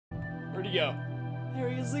Where'd he go? There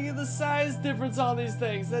he is. Look at the size difference on these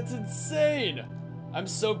things. That's insane. I'm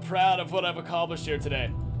so proud of what I've accomplished here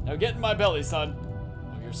today. Now get in my belly, son.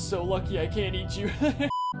 Oh, you're so lucky I can't eat you.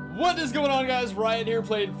 What is going on, guys? Ryan here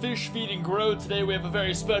playing Fish, Feed, and Grow. Today we have a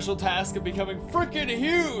very special task of becoming freaking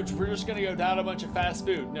huge. We're just gonna go down a bunch of fast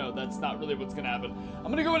food. No, that's not really what's gonna happen.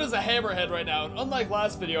 I'm gonna go in as a hammerhead right now, and unlike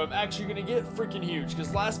last video, I'm actually gonna get freaking huge.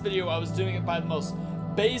 Because last video I was doing it by the most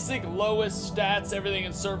basic, lowest stats, everything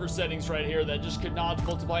in server settings right here that just could not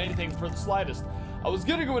multiply anything for the slightest. I was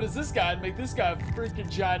gonna go in as this guy and make this guy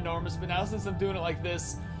freaking ginormous, but now since I'm doing it like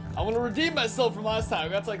this, I want to redeem myself from last time. I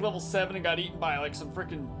got to like level 7 and got eaten by like some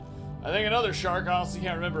freaking, I think another shark. I honestly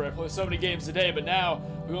can't remember. I play so many games a day, but now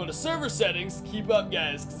we go into server settings. Keep up,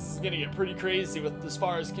 guys, because this is gonna get pretty crazy with as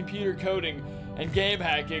far as computer coding and game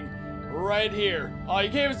hacking right here. Oh, you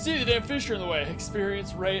can't even see the damn fish are in the way.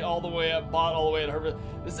 Experience rate all the way up, bot all the way to her.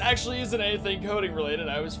 This actually isn't anything coding related.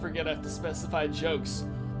 I always forget I have to specify jokes.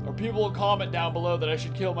 Or people will comment down below that I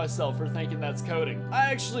should kill myself for thinking that's coding.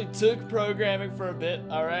 I actually took programming for a bit,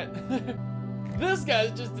 alright? This guy's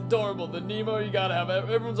just adorable. The Nemo you gotta have.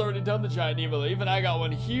 Everyone's already done the giant Nemo. Even I got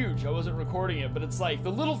one huge. I wasn't recording it, but it's like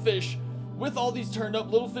the little fish, with all these turned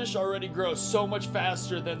up, little fish already grow so much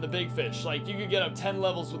faster than the big fish. Like you could get up 10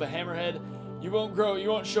 levels with a hammerhead. You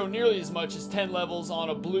won't show nearly as much as 10 levels on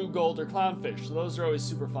a blue, gold, or clownfish. So those are always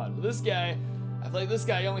super fun. But this guy, I feel like this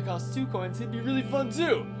guy only costs 2 coins. He'd be really fun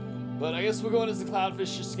too. But I guess we're going as the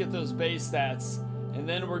clownfish just to get those base stats. And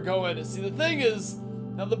then we're going, see the thing is,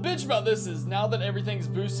 now the bitch about this is, now that everything's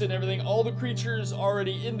boosted and everything, all the creatures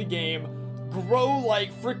already in the game grow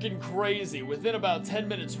like freaking crazy. Within about 10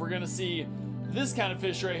 minutes, we're gonna see this kind of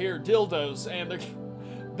fish right here, dildos, and they're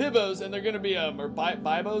bibbos, and they're gonna be, or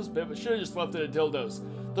bibos? Bibos? Should've just left it at dildos.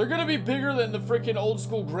 They're gonna be bigger than the freaking old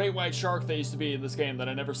school great white shark they used to be in this game that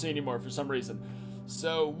I never see anymore for some reason.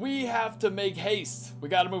 So we have to make haste. We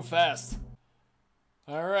gotta move fast.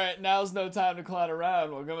 Alright, now's no time to clown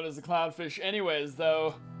around. We're going as a clownfish anyways,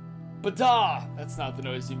 though. Bada! That's not the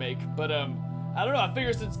noise you make. But, I don't know. I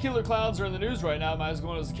figure since killer clowns are in the news right now, I might as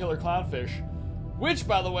well go as a killer clownfish. Which,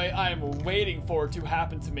 by the way, I am waiting for to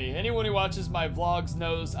happen to me. Anyone who watches my vlogs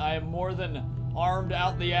knows I am more than armed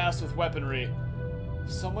out the ass with weaponry.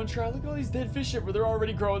 Someone try, look at all these dead fish here, but they're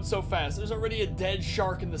already growing so fast. There's already a dead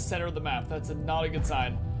shark in the center of the map. That's not a good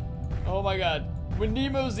sign. Oh my god. When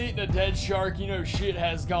Nemo's eating a dead shark, you know shit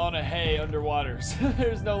has gone a hay underwater. So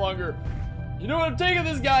there's no longer, you know what, I'm taking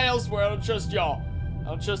this guy elsewhere. I don't trust y'all. I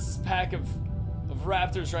don't trust this pack of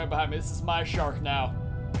raptors right behind me. This is my shark now.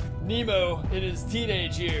 Nemo in his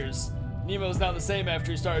teenage years. Nemo's not the same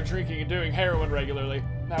after he started drinking and doing heroin regularly.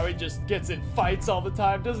 Now he just gets in fights all the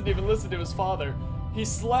time, doesn't even listen to his father. He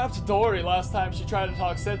slapped Dory last time she tried to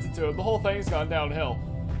talk sense into him. The whole thing's gone downhill.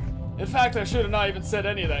 In fact, I should have not even said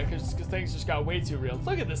any of that because things just got way too real.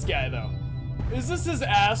 Look at this guy, though. Is this his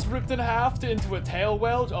ass ripped in half into a tail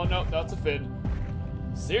weld? Oh, no, that's a fin.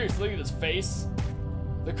 Seriously, look at his face.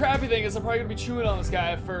 The crappy thing is I'm probably going to be chewing on this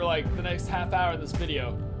guy for, like, the next half hour in this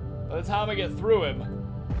video. By the time I get through him,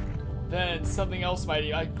 then something else might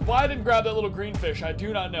eat. Why I didn't grab that little green fish, I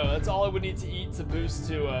do not know. That's all I would need to eat to boost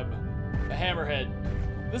to, the hammerhead.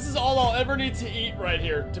 This is all I'll ever need to eat right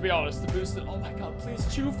here, to be honest, to boost it. Oh my god, please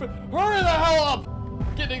chew for— hurry the hell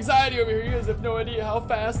up! Getting anxiety over here. You guys have no idea how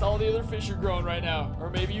fast all the other fish are growing right now. Or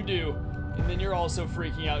maybe you do. And then you're also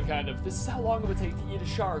freaking out, kind of. This is how long it would take to eat a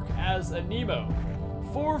shark as a Nemo.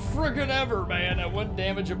 For friggin' ever, man. I wouldn't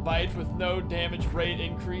damage a bite with no damage rate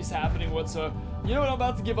increase happening whatsoever. You know what? I'm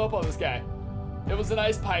about to give up on this guy. It was a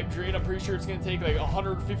nice pipe dream. I'm pretty sure it's gonna take like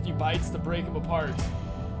 150 bites to break him apart.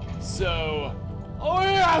 So, oh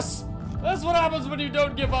yes! That's what happens when you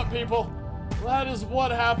don't give up, people. That is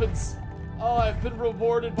what happens. Oh, I've been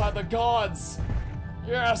rewarded by the gods.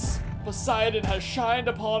 Yes! Poseidon has shined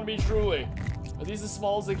upon me truly. Are these as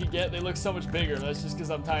small as they can get? They look so much bigger. That's just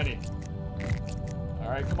because I'm tiny.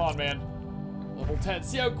 Alright, come on, man. Level 10.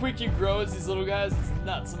 See how quick you grow as these little guys? It's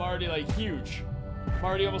nuts. I'm already, like, huge. I'm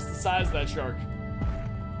already almost the size of that shark.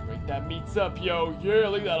 That meat's up, yo. Yeah,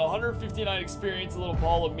 look at that. 159 experience, a little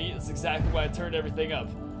ball of meat. That's exactly why I turned everything up.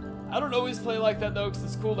 I don't always play like that, though, because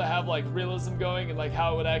it's cool to have, like, realism going and, like,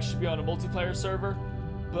 how it would actually be on a multiplayer server.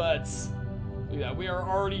 But, look at that. We are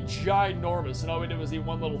already ginormous, and all we did was eat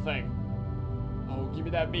one little thing. Oh, give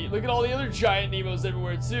me that meat. Look at all the other giant Nemos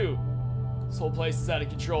everywhere, too. This whole place is out of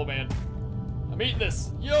control, man. I'm eating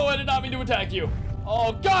this. Yo, I did not mean to attack you.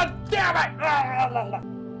 Oh, god damn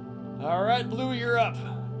it! Alright, Blue, you're up.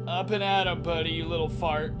 Up and at 'em, buddy, you little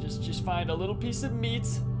fart. Just find a little piece of meat,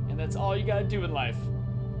 and that's all you gotta do in life.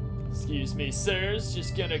 Excuse me, sirs.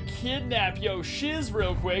 Just gonna kidnap yo shiz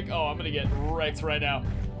real quick. Oh, I'm gonna get wrecked right now.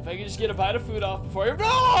 If I can just get a bite of food off before I...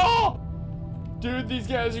 No! Dude, these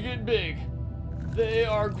guys are getting big. They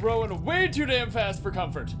are growing way too damn fast for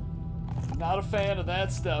comfort. Not a fan of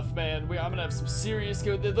that stuff, man. I'm gonna have some serious...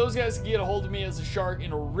 Those guys can get a hold of me as a shark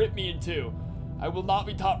and rip me in two. I will not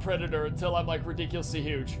be top predator until I'm, like, ridiculously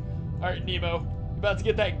huge. Alright, Nemo. You're about to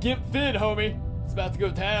get that gimp fin, homie. It's about to go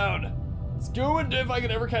down. It's going if I can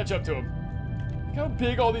ever catch up to him. Look how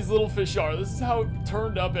big all these little fish are. This is how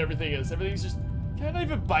turned up everything is. Everything's just... Can't I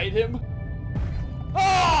even bite him?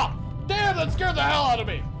 Ah! Damn, that scared the hell out of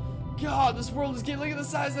me. God, this world is getting... Look at the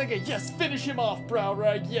size of that guy. Yes, finish him off, Brown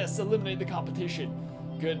Rag. Yes, eliminate the competition.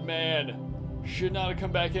 Good man. Should not have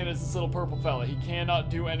come back in as this little purple fella. He cannot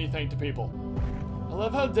do anything to people. I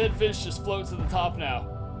love how dead fish just float to the top now.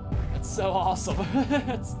 That's so awesome.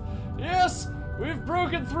 Yes, we've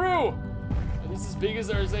broken through. Are these as big as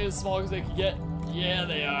or are they as small as they can get? Yeah,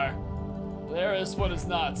 they are. This one is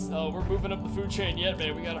not. Oh, we're moving up the food chain yet,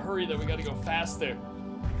 man. We gotta hurry though. We gotta go faster.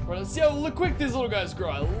 Alright, let's see how quick these little guys grow.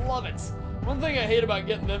 I love it. One thing I hate about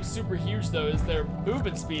getting them super huge though is their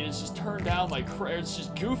movement speed is just turned down like it's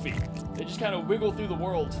just goofy. They just kind of wiggle through the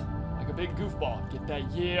world like a big goofball. Get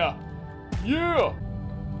that, yeah. Yeah!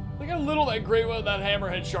 Look how little that great one, that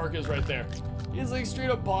hammerhead shark is right there. He's like straight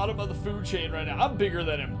up bottom of the food chain right now. I'm bigger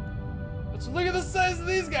than him. Let's look at the size of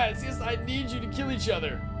these guys. Yes, I need you to kill each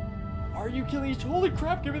other. Are you killing each? Holy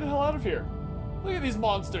crap, get me the hell out of here. Look at these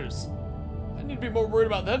monsters. I need to be more worried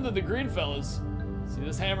about them than the green fellas. See,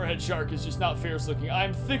 this hammerhead shark is just not fierce looking.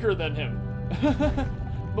 I'm thicker than him.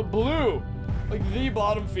 But blue, like the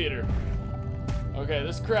bottom feeder. Okay,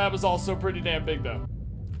 this crab is also pretty damn big though.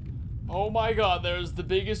 Oh my god, there's the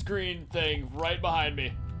biggest green thing right behind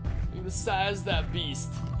me. Look at the size of that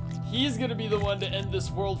beast. He's gonna be the one to end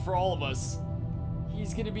this world for all of us.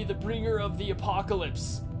 He's gonna be the bringer of the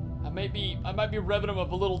apocalypse. I might be revving him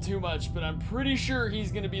up a little too much, but I'm pretty sure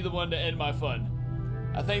he's gonna be the one to end my fun.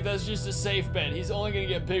 I think that's just a safe bet. He's only gonna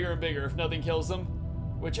get bigger and bigger if nothing kills him,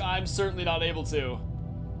 which I'm certainly not able to.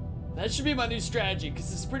 That should be my new strategy,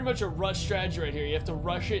 because it's pretty much a rush strategy right here. You have to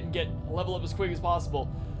rush it and get level up as quick as possible.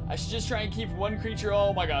 I should just try and keep one creature,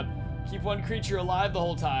 oh my god, keep one creature alive the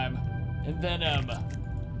whole time, and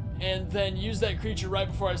then use that creature right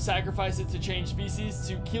before I sacrifice it to change species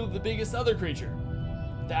to kill the biggest other creature.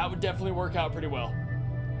 That would definitely work out pretty well.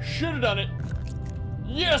 Should have done it.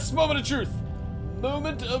 Yes, moment of truth.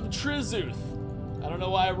 Moment of truth. I don't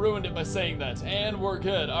know why I ruined it by saying that. And we're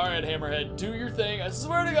good. Alright, Hammerhead, do your thing. I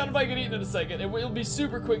swear to god if I get eaten in a second. It will be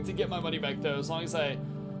super quick to get my money back though, as long as I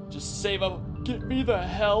just save up. Get me the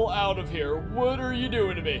hell out of here. What are you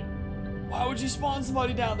doing to me? Why would you spawn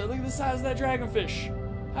somebody down there? Look at the size of that dragonfish.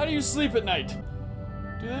 How do you sleep at night?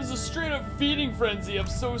 Dude, there's a straight up feeding frenzy. I'm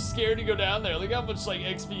so scared to go down there. Look how much like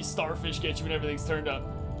XP starfish get you when everything's turned up.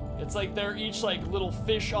 It's like they're each like little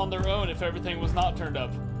fish on their own if everything was not turned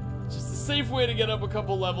up. It's just a safe way to get up a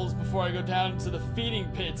couple levels before I go down to the feeding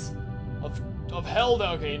pits of hell.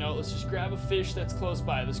 Okay, you know, let's just grab a fish that's close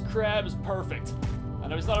by. This crab is perfect. I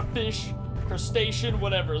know he's not a fish, crustacean,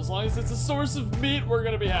 whatever. As long as it's a source of meat, we're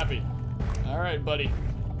gonna be happy. Alright, buddy.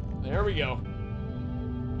 There we go.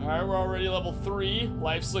 Alright, we're already level 3.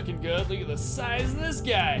 Life's looking good. Look at the size of this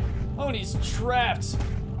guy. Oh, and he's trapped.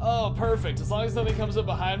 Oh, perfect. As long as nothing comes up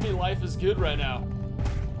behind me, life is good right now.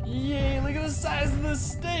 Yay, look at the size of this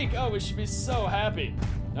steak. Oh, we should be so happy.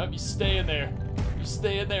 Nope, you stay in there. You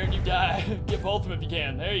stay in there and you die. Get both of them if you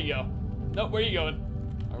can. There you go. Nope, where are you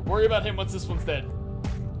going? Alright, worry about him once this one's dead.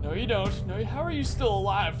 No, you don't. No, how are you still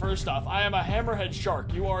alive, first off? I am a hammerhead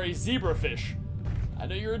shark. You are a zebrafish. I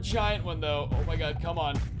know you're a giant one, though. Oh my god, come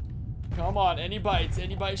on. Come on, any bites.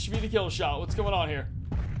 Any bites should be the kill shot. What's going on here?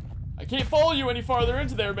 I can't follow you any farther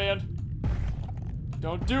into there, man.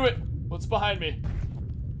 Don't do it. What's behind me?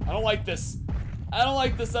 I don't like this. I don't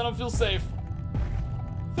like this. I don't feel safe.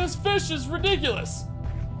 This fish is ridiculous.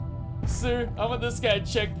 Sir, I want this guy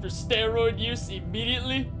checked for steroid use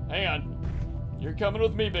immediately. Hang on. You're coming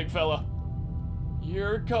with me, big fella.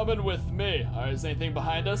 You're coming with me. Alright, is anything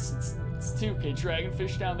behind us? It's 2K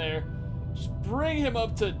dragonfish down there. Just bring him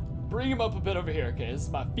up a bit over here. Okay, this is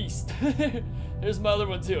my feast. There's my other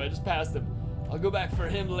one too. I just passed him. I'll go back for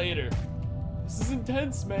him later. This is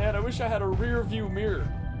intense, man. I wish I had a rear view mirror.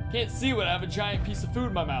 Can't see when I have a giant piece of food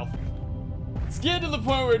in my mouth. It's getting to the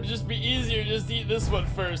point where it'd just be easier to just eat this one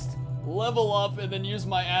first. Level up and then use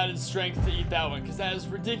my added strength to eat that one, because that is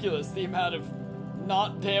ridiculous, the amount of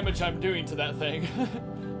not damage I'm doing to that thing.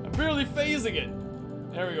 I'm barely phasing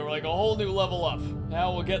it. There we go, we're like a whole new level up.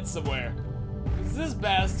 Now we'll get somewhere. This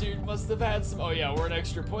bastard must have had some... Oh yeah, we're an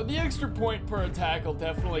extra point. The extra point per attack will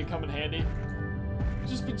definitely come in handy. He's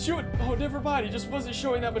just been chewing. Oh, never mind. He just wasn't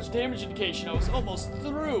showing that much damage indication. I was almost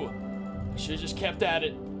through. I should have just kept at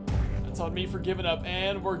it. That's on me for giving up.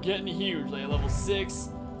 And we're getting huge. Like level 6.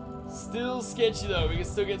 Still sketchy though. We can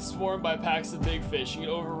still get swarmed by packs of big fish. You get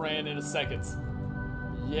overran in a second.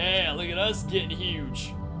 Yeah, look at us getting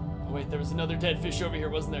huge. Oh wait, there was another dead fish over here,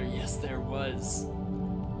 wasn't there? Yes, there was.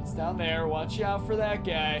 It's down there. Watch out for that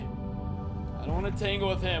guy. I don't want to tangle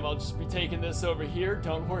with him. I'll just be taking this over here.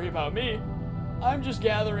 Don't worry about me. I'm just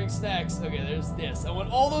gathering snacks. Okay, there's this. I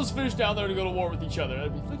want all those fish down there to go to war with each other.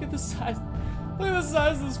 Look at the size. Look at the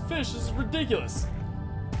size of this fish. This is ridiculous.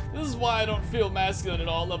 This is why I don't feel masculine at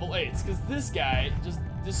all at level 8s, because this guy just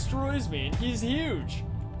destroys me, and he's huge.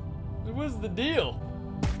 What's the deal?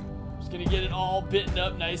 I'm just gonna get it all bitten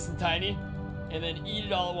up nice and tiny, and then eat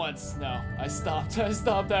it all at once. No, I stopped. I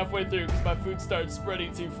stopped halfway through because my food started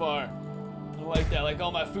spreading too far. I don't like that. I like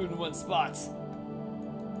all my food in one spot.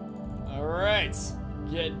 All right,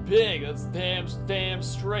 get big. That's damn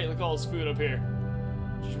straight. Look at all this food up here.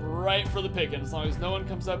 Just right for the picking. As long as no one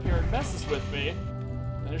comes up here and messes with me,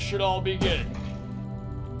 then it should all be good.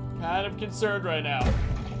 Kind of concerned right now.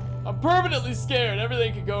 I'm permanently scared.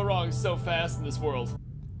 Everything could go wrong so fast in this world.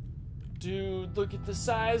 Dude, look at the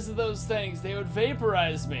size of those things. They would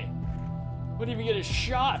vaporize me. Wouldn't even get a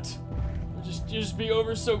shot. It would just be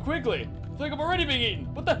over so quickly. I feel like I'm already being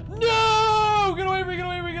eaten. What the? No! Get away from me, get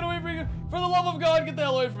away from me, get away from me. For the love of God, get the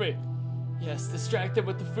hell away from me. Yes, distract them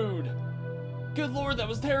with the food. Good Lord, that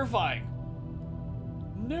was terrifying.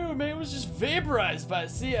 No, man, it was just vaporized by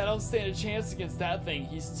it. See, I don't stand a chance against that thing.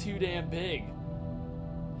 He's too damn big.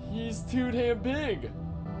 He's too damn big.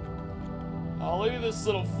 Oh, look at this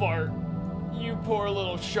little fart. You poor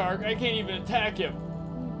little shark. I can't even attack him.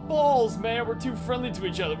 Balls, man. We're too friendly to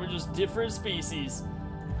each other. We're just different species.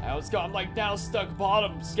 I'm like now stuck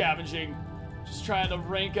bottom scavenging. Just trying to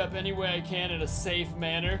rank up any way I can in a safe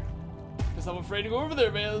manner. Because I'm afraid to go over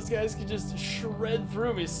there, man. Those guys can just shred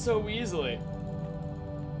through me so easily.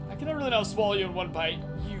 I can really now swallow you in one bite.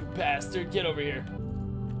 You bastard. Get over here.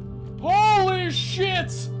 Holy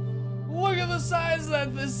shit! Look at the size of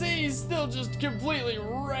that. The sea still just completely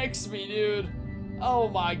wrecks me, dude. Oh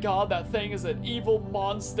my God, that thing is an evil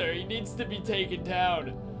monster. He needs to be taken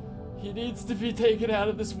down. He needs to be taken out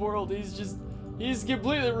of this world. He's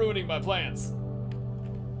completely ruining my plans.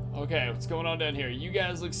 Okay, what's going on down here? You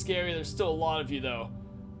guys look scary. There's still a lot of you, though.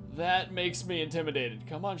 That makes me intimidated.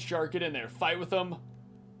 Come on, shark, get in there. Fight with them.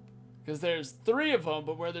 Because there's 3 of them,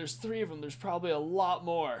 but where there's 3 of them, there's probably a lot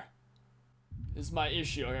more. This is my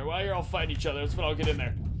issue here. While you're all fighting each other, that's when I'll get in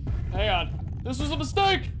there. Hang on. This was a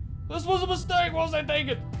mistake! This was a mistake! What was I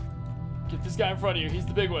thinking? Get this guy in front of you. He's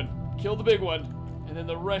the big one. Kill the big one. And then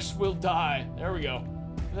the rest will die. There we go.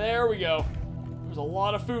 There we go. There's a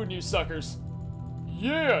lot of food in you suckers.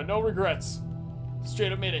 Yeah, no regrets.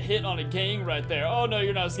 Straight up made a hit on a gang right there. Oh no,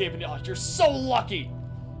 you're not escaping. Oh, you're so lucky.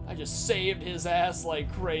 I just saved his ass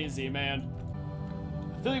like crazy, man.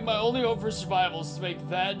 I feel like my only hope for survival is to make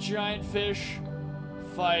that giant fish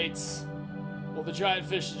fight. Well, the giant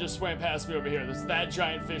fish just swam past me over here. There's that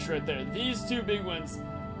giant fish right there. These 2 big ones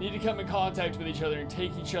need to come in contact with each other and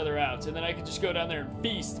take each other out. And then I can just go down there and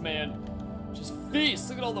feast, man. Just feast.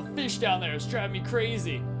 Look at all the fish down there. It's driving me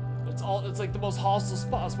crazy. It's like the most hostile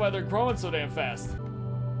spot. That's why they're growing so damn fast.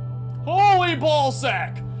 Holy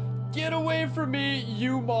ballsack! Get away from me,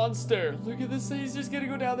 you monster. Look at this thing. He's just gonna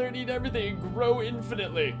go down there and eat everything and grow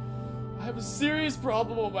infinitely. I have a serious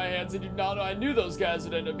problem on my hands. I do not know. I knew those guys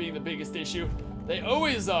would end up being the biggest issue. They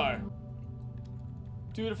always are.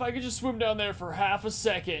 Dude, if I could just swim down there for half a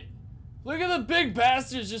second. Look at the big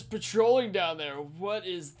bastards just patrolling down there. What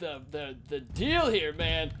is the deal here,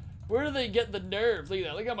 man? Where do they get the nerve? Look at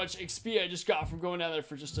that. Look how much XP I just got from going down there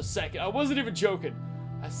for just a second. I wasn't even joking.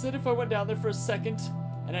 I said if I went down there for a second,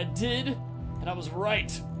 and I did, and I was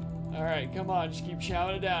right. All right, come on. Just keep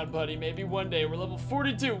chowing it down, buddy. Maybe one day. We're level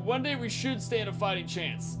 42. One day we should stand a fighting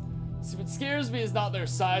chance. See, what scares me is not their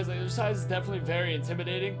size. Like, their size is definitely very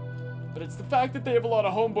intimidating. But it's the fact that they have a lot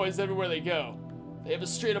of homeboys everywhere they go. They have a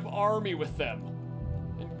straight-up army with them.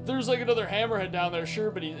 And there's like another hammerhead down there,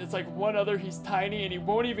 sure, but it's like one other. He's tiny, and he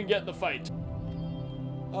won't even get in the fight.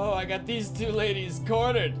 Oh, I got these 2 ladies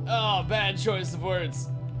cornered. Oh, bad choice of words.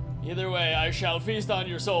 Either way, I shall feast on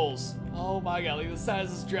your souls. Oh my God, look at the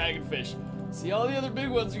size of this dragonfish. See, all the other big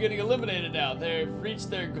ones are getting eliminated now. They've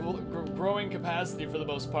reached their growing capacity for the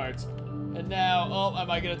most part. And now, oh, I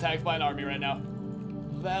might get attacked by an army right now.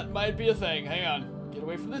 That might be a thing. Hang on. Get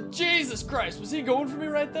away from the... Jesus Christ, was he going for me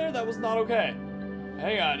right there? That was not okay.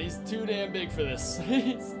 Hang on, he's too damn big for this.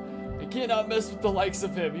 I cannot mess with the likes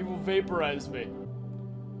of him. He will vaporize me.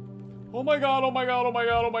 Oh my god, oh my god, oh my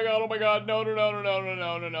god, oh my god, oh my god. No, no, no, no, no, no,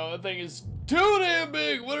 no, no, no. That thing is too damn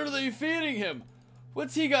big. What are they feeding him?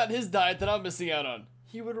 What's he got in his diet that I'm missing out on?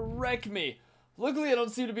 He would wreck me. Luckily, I don't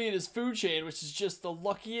seem to be in his food chain, which is just the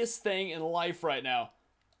luckiest thing in life right now.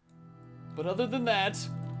 But other than that,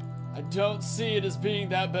 I don't see it as being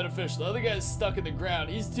that beneficial. The other guy's stuck in the ground.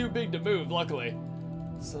 He's too big to move, luckily.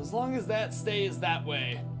 So as long as that stays that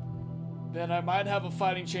way, then I might have a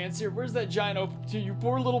fighting chance here. Where's that giant open to you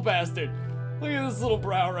poor little bastard? Look at this little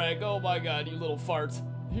brow rag. Oh my god, you little fart.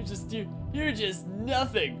 You're just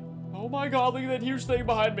nothing. Oh my god, look at that huge thing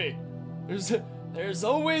behind me. There's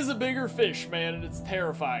always a bigger fish, man, and it's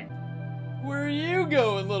terrifying. Where are you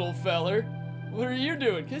going, little feller? What are you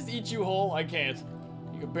doing? Can I just eat you whole? I can't.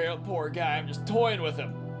 You can barely, poor guy, I'm just toying with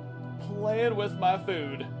him. Playing with my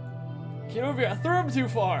food. Get over here, I threw him too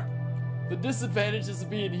far. The disadvantages of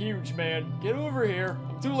being huge, man. Get over here.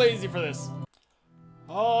 I'm too lazy for this.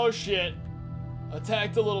 Oh, shit.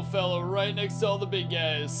 Attack the little fellow right next to all the big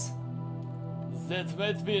guys. That's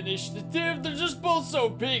meant to be initiative. They're just both so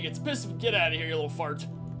big. It's pissing. Get out of here, you little fart.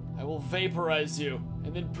 I will vaporize you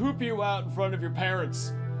and then poop you out in front of your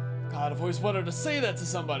parents. God, I've always wanted to say that to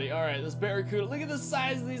somebody. All right, this barracuda. Look at the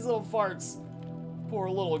size of these little farts. Poor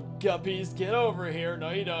little guppies. Get over here. No,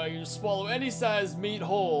 you don't. You just swallow any size meat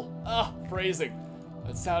whole. Ah, phrasing.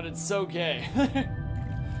 That sounded so gay.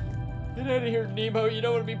 Get out of here, Nemo. You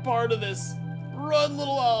don't want to be part of this. Run,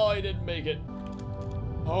 little. Oh, I didn't make it.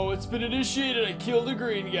 Oh, it's been initiated. I killed a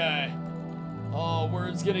green guy. Oh,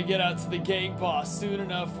 word's gonna get out to the gang boss soon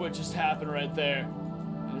enough. What just happened right there?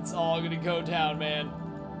 And it's all gonna go down, man.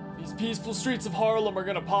 These peaceful streets of Harlem are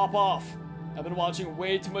gonna pop off. I've been watching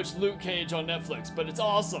way too much Luke Cage on Netflix, but it's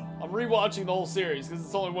awesome. I'm rewatching the whole series because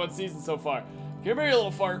it's only one season so far. Come here, you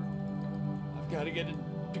little fart. I've got to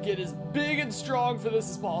get as big and strong for this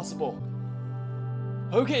as possible.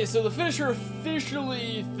 Okay, so the fish are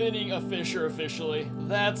officially thinning officially.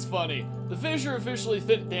 That's funny. The fish are officially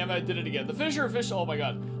thin. Damn, I did it again. The fish are officially. Oh my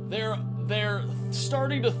god, they're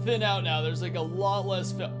starting to thin out now. There's like a lot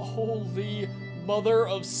less. Holy mother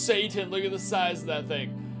of Satan! Look at the size of that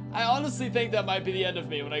thing. I honestly think that might be the end of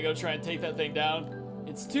me when I go try and take that thing down.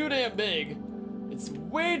 It's too damn big. It's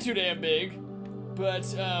way too damn big.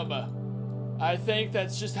 But I think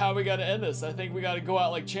that's just how we gotta end this. I think we gotta go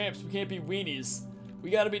out like champs. We can't be weenies. We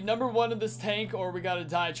gotta be #1 in this tank or we gotta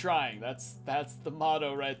die trying. That's the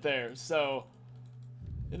motto right there. So,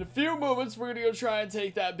 in a few moments, we're gonna go try and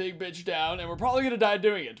take that big bitch down, and we're probably gonna die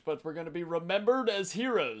doing it, but we're gonna be remembered as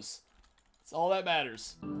heroes. That's all that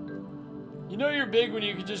matters. You know you're big when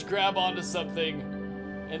you can just grab onto something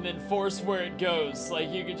and then force where it goes.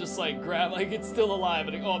 Like, you can just, like, grab, like, it's still alive,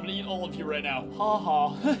 and, oh, I'm gonna eat all of you right now. Ha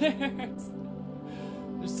ha.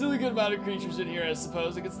 There's still a good amount of creatures in here, I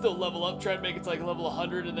suppose. I could still level up, try and make it to like level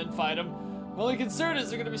 100 and then fight them. My only concern is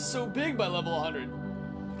they're gonna be so big by level 100.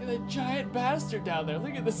 Look at that giant bastard down there.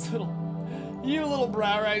 Look at this little, you little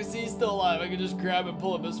brow rag. See, he's still alive. I can just grab and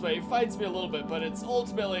pull him this way. He fights me a little bit, but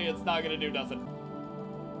ultimately it's not gonna do nothing.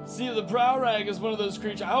 See, the brow rag is one of those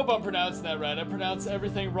creatures. I hope I'm pronouncing that right. I pronounce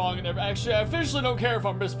everything wrong and actually, I officially don't care if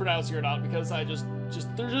I'm mispronouncing or not because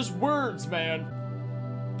they're just words, man.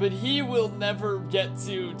 But he will never get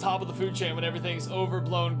to top of the food chain when everything's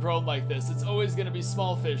overblown grown like this. It's always going to be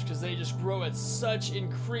small fish because they just grow at such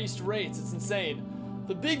increased rates. It's insane.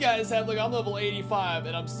 The big guys have, like, I'm level 85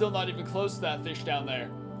 and I'm still not even close to that fish down there.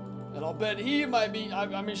 And I'll bet he might be,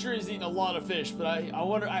 I mean, sure, he's eating a lot of fish, but I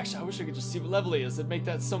wonder, actually, I wish I could just see what level he is. It'd make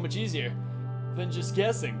that so much easier than just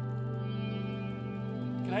guessing.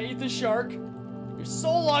 Can I eat this shark? You're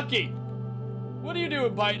so lucky. What are you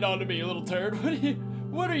doing biting onto me, you little turd?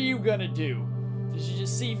 What are you gonna do? Did you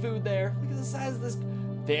just see food there? Look at the size of this.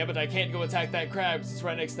 Damn it, I can't go attack that crab because it's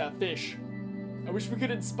right next to that fish. I wish we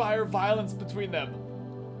could inspire violence between them.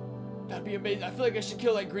 That'd be amazing. I feel like I should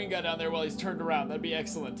kill that green guy down there while he's turned around. That'd be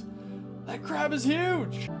excellent. That crab is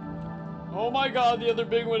huge. Oh my god, the other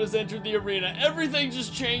big one has entered the arena. Everything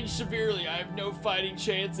just changed severely. I have no fighting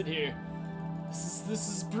chance in here. This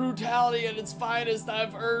is brutality at its finest.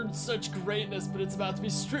 I've earned such greatness, but it's about to be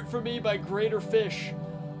stripped from me by greater fish.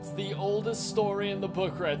 It's the oldest story in the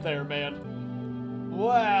book right there, man.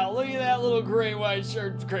 Wow, look at that little great white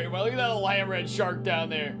shark. Look at that little hammerhead shark down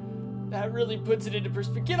there. That really puts it into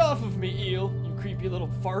perspective. Get off of me, eel, you creepy little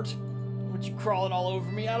fart. What, you crawling all over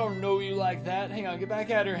me? I don't know you like that. Hang on, get back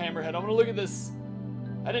out here, hammerhead. I'm gonna look at this.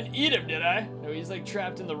 I didn't eat him, did I? No, he's like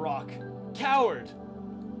trapped in the rock. Coward.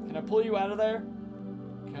 Can I pull you out of there?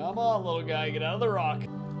 Come on, little guy, get out of the rock.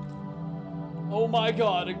 Oh my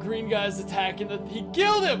god, a green guy's attacking the... He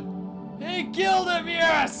killed him! He killed him,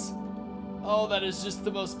 yes! Oh, that is just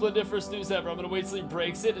the most splendiferous news ever. I'm gonna wait till he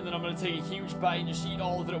breaks it, and then I'm gonna take a huge bite and just eat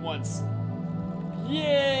all of it at once.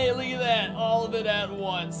 Yay, look at that. All of it at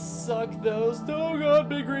once. Suck those. Oh god,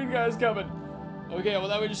 big green guy's coming. Okay, well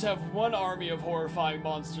now we just have one army of horrifying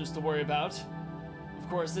monsters to worry about. Of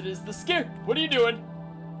course, it is the scare. What are you doing?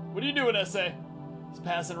 What are you doing, SA? He's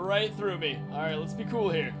passing right through me. Alright, let's be cool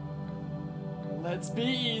here. Let's be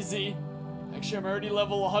easy. Actually, I'm already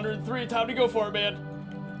level 103. Time to go for it, man.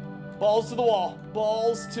 Balls to the wall.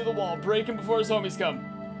 Balls to the wall. Break him before his homies come.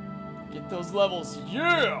 Get those levels.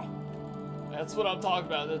 Yeah! That's what I'm talking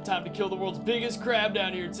about. The time to kill the world's biggest crab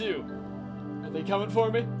down here, too. Are they coming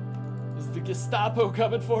for me? Is the Gestapo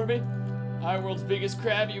coming for me? Hi, world's biggest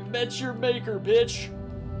crab. You met your maker, bitch.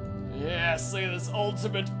 Yes, look at this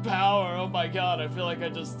ultimate power. Oh my god, I feel like I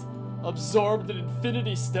just absorbed an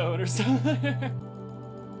infinity stone or something.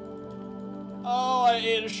 Oh, I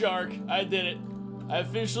ate a shark. I did it. I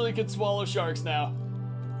officially can swallow sharks now.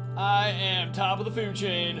 I am top of the food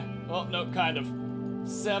chain. Well, no, kind of.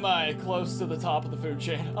 Semi-close to the top of the food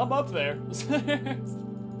chain. I'm up there.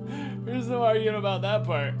 There's no arguing about that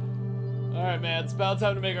part. Alright, man, it's about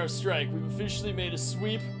time to make our strike. We've officially made a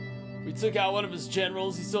sweep. We took out one of his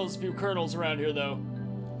generals. He still has a few colonels around here, though.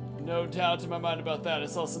 No doubt in my mind about that. I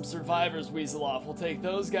saw some survivors weasel off. We'll take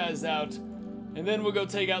those guys out, and then we'll go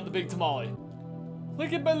take out the big tamale.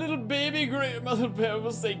 Look at my little baby great, my little, I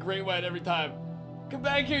will say great white every time. Come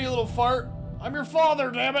back here, you little fart. I'm your father,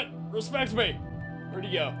 damn it. Respect me. Where'd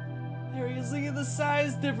he go? There he is. Look at the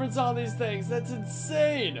size difference on these things. That's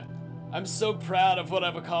insane. I'm so proud of what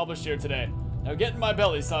I've accomplished here today. Now get in my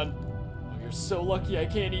belly, son. Oh, you're so lucky I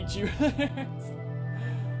can't eat you.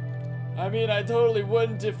 I mean, I totally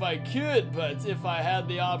wouldn't if I could, but if I had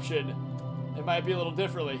the option, it might be a little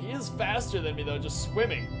differently. He is faster than me, though, just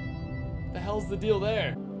swimming. What the hell's the deal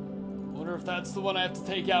there? Wonder if that's the one I have to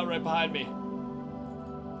take out right behind me.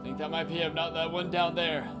 I think that might be him, not that one down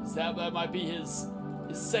there. That might be his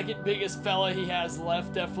second biggest fella he has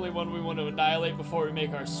left. Definitely one we want to annihilate before we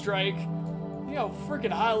make our strike. Look how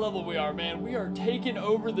freaking high level we are, man. We are taking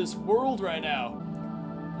over this world right now.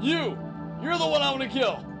 You're the one I want to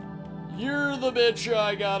kill. You're the bitch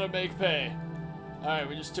I gotta make pay. Alright,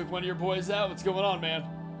 we just took one of your boys out. What's going on, man?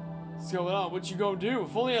 What's going on? What you gonna do?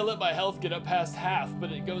 If only I let my health get up past half,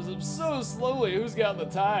 but it goes up so slowly. Who's got the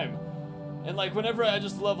time? And like whenever I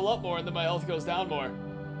just level up more and then my health goes down more.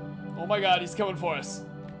 Oh my god, he's coming for us.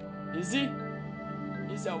 Is he?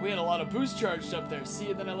 Oh, we had a lot of boost charged up there.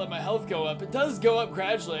 See, and then I let my health go up. It does go up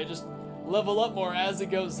gradually. I just level up more as it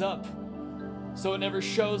goes up. So it never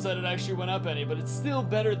shows that it actually went up any, but it's still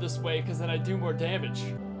better this way because then I do more damage.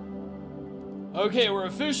 Okay, we're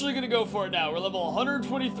officially gonna go for it now. We're level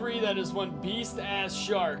 123. That is one beast-ass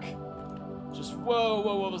shark. Just, whoa,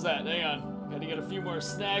 what was that? Hang on. Gotta get a few more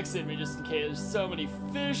snacks in me just in case. There's so many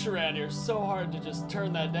fish around here. So hard to just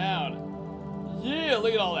turn that down. Yeah,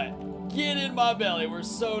 look at all that. Get in my belly. We're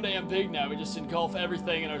so damn big now. We just engulf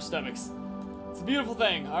everything in our stomachs. It's a beautiful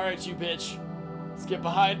thing. All right, you bitch. Let's get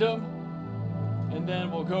behind him. And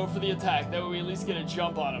then we'll go for the attack. That way we at least get a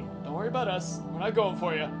jump on him. Don't worry about us. We're not going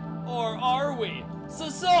for you. Or are we?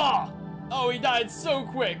 Sasa! Oh, he died so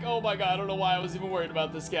quick. Oh my god, I don't know why I was even worried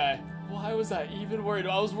about this guy. Why was I even worried?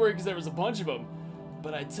 I was worried because there was a bunch of them.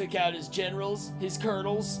 But I took out his generals, his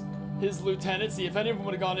colonels, his lieutenants. See, if any of them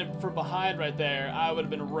would have gone in from behind right there, I would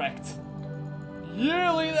have been wrecked.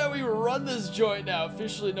 Yeah, look at that. We run this joint now.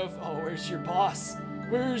 Officially no... Oh, where's your boss?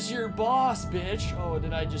 Where's your boss, bitch? Oh,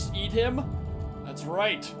 did I just eat him? That's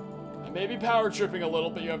right. I may be power tripping a little,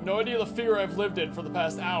 but you have no idea the fear I've lived in for the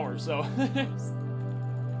past hour, so... There's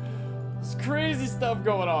crazy stuff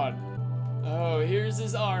going on. Oh, here's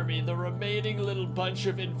his army, the remaining little bunch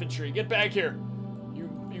of infantry. Get back here.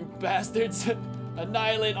 You bastards.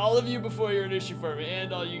 Annihilate all of you before you're an issue for me,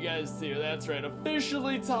 and all you guys too. That's right,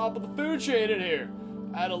 officially top of the food chain in here.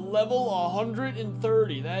 At a level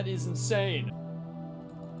 130, that is insane.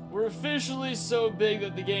 We're officially so big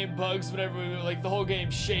that the game bugs whenever we move, like the whole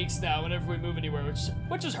game shakes now whenever we move anywhere,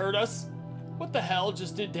 which just hurt us. What the hell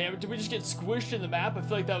just did damage? Did we just get squished in the map? I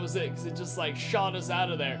feel like that was it, because it just like shot us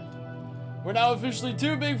out of there. We're now officially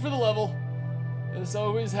too big for the level. This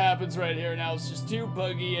always happens right here. Now it's just too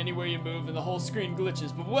buggy anywhere you move and the whole screen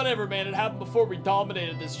glitches. But whatever, man. It happened before we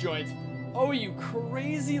dominated this joint. Oh, you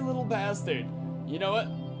crazy little bastard. You know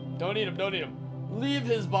what? Don't eat him. Don't eat him. Leave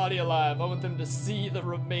his body alive. I want them to see the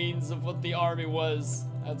remains of what the army was.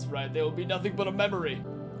 That's right. They will be nothing but a memory.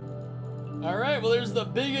 Alright, well there's the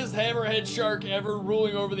biggest hammerhead shark ever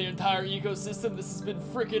ruling over the entire ecosystem. This has been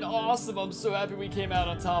freaking awesome. I'm so happy we came out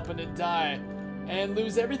on top and didn't die and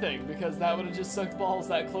lose everything, because that would have just sucked balls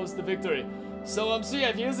that close to victory. So yeah,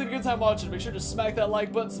 if you guys had a good time watching, make sure to smack that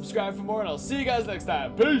like button, subscribe for more, and I'll see you guys next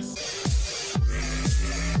time. Peace!